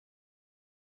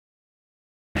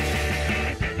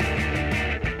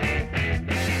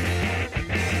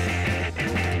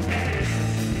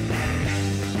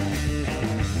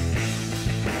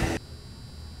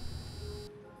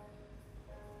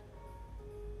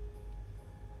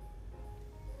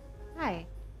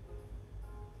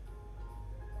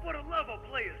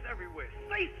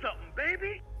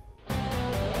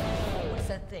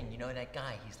thing. You know that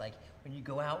guy, he's like, when you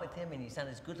go out with him and he's not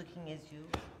as good looking as you.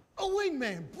 A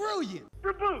wingman, brilliant!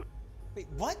 Reboot! Wait,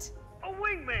 what? A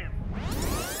wingman!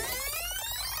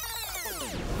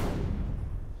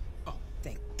 Oh,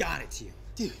 thank God it's you.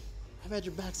 Dude, I've had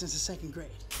your back since the 2nd grade.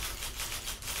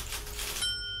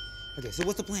 Okay, so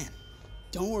what's the plan?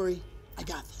 Don't worry, I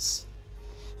got this.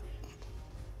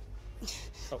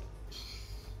 Oh.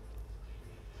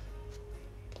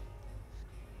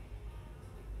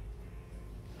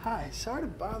 Hi, sorry to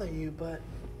bother you, but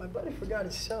my buddy forgot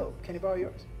his soap. Can he borrow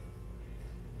yours?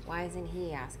 Why isn't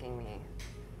he asking me?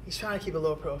 He's trying to keep a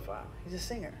low profile. He's a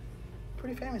singer.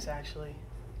 Pretty famous, actually.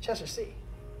 Chester C.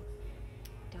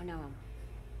 Don't know him.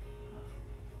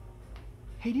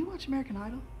 Hey, do you watch American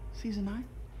Idol? Season 9?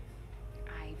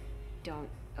 I don't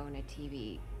own a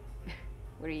TV.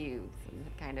 What are you, some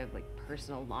kind of like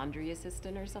personal laundry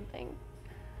assistant or something?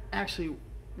 Actually,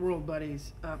 we're old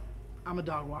buddies. I'm a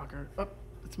dog walker.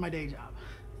 It's my day job.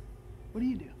 What do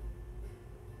you do?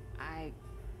 I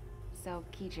sell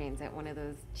keychains at one of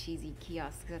those cheesy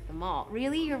kiosks at the mall.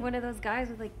 Really? You're one of those guys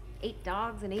with like 8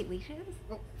 dogs and 8 leashes?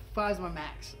 Oh, 5's my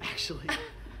max, actually.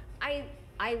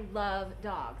 I love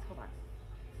dogs. Hold on.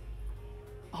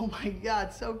 Oh my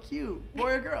God, so cute.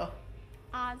 Boy or girl?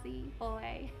 Aussie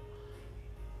boy.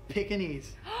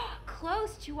 Pekingese.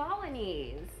 Close,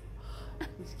 Chihuahuanese.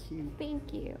 He's cute.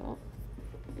 Thank you.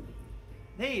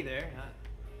 Hey there,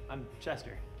 I'm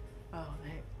Chester. Oh,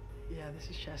 hey. Yeah, this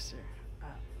is Chester.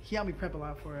 He helped me prep a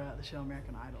lot for the show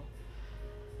American Idol.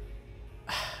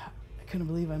 I couldn't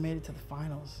believe I made it to the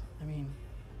finals. I mean,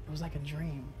 it was like a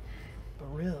dream, but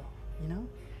real, you know?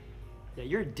 Yeah,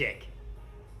 you're a dick.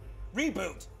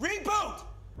 Reboot! Reboot!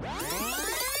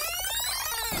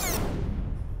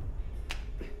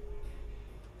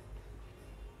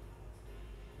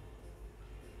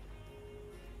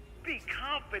 Be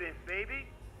confident, baby.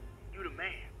 You the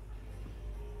man.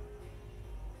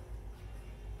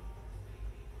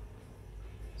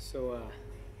 So,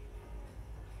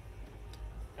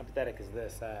 how pathetic is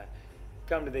this?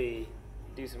 Come to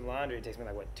do some laundry, it takes me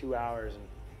like, what, 2 hours, and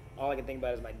all I can think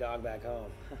about is my dog back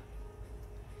home.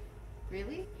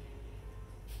 Really?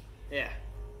 Yeah,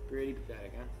 pretty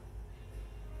pathetic,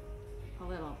 huh? A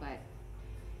little, but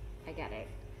I get it.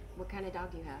 What kind of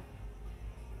dog do you have?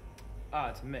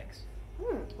 It's a mix.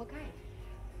 What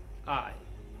kind?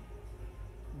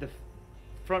 The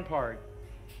front part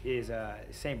is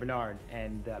Saint Bernard,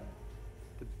 and the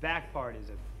back part is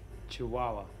a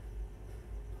Chihuahua.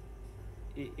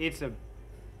 It's a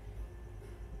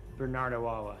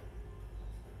Bernardo-Walla.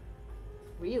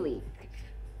 Really?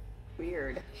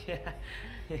 Weird. Yeah,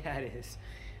 it is.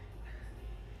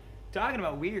 Talking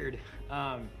about weird, the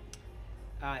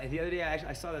other day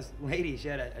I saw this lady. She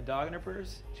had a dog in her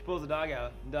purse. She pulls the dog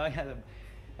out. The dog had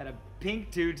a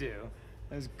pink tutu.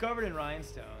 It was covered in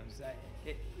rhinestones.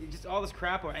 It just all this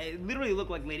crap. It literally looked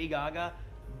like Lady Gaga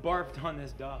barfed on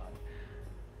this dog.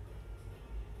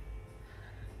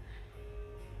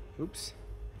 Oops.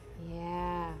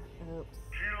 Yeah, oops.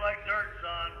 Treat it like dirt,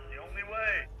 son. The only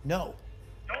way. No.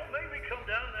 Don't make me come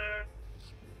down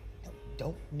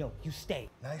there. No, you stay.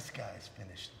 Nice guys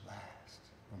finish last,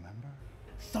 remember?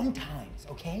 Sometimes,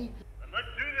 okay? Then let's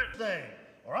do this thing,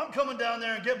 or I'm coming down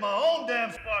there and get my own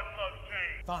damn spark plug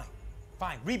changed.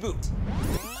 Fine, reboot.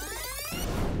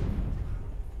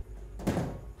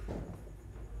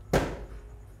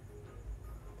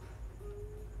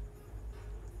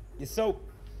 Your soap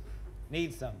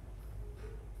needs some.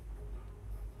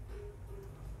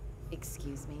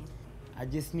 Excuse me? I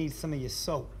just need some of your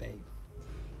soap, babe.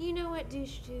 You know what,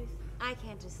 douche tooth? I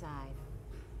can't decide.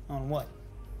 On what?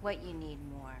 What you need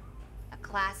more. A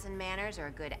class and manners or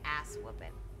a good ass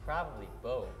whooping? Probably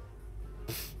both.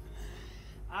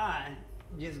 I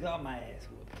just got my ass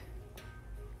whooped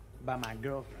by my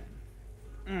girlfriend.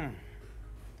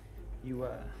 You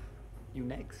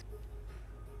next?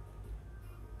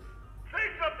 Say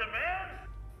something, man.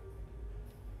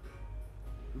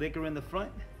 Liquor in the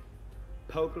front,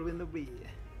 poker in the rear.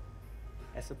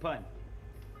 That's a pun.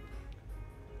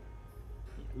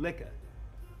 Liquor.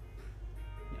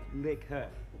 Lick her.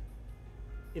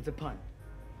 It's a pun.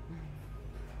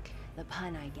 The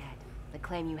pun I get. The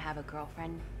claim you have a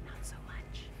girlfriend, not so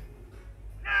much.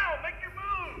 Now, make your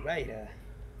move. Right,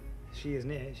 she isn't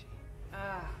it, is she?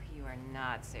 Oh, you are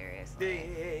not serious.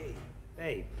 Hey,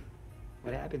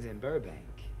 what happens in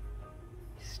Burbank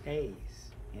stays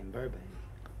in Burbank.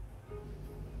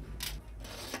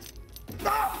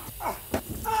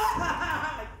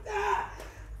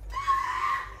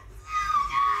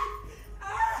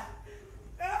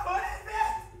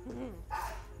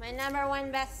 My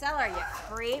 #1 bestseller, you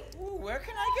creep. Ooh, where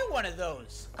can I get one of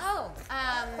those? Oh,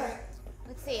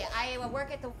 let's see. I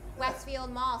work at the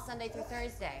Westfield Mall Sunday through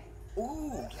Thursday.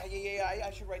 Ooh, yeah,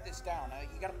 I should write this down.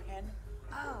 You got a pen?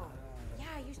 Oh, yeah,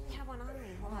 I usually have one on me.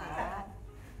 Hold on.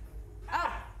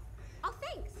 Oh,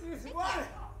 thanks. Thank you.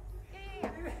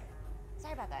 Yeah.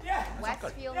 Sorry about that.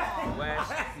 Westfield Mall.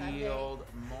 Westfield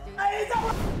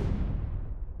Mall.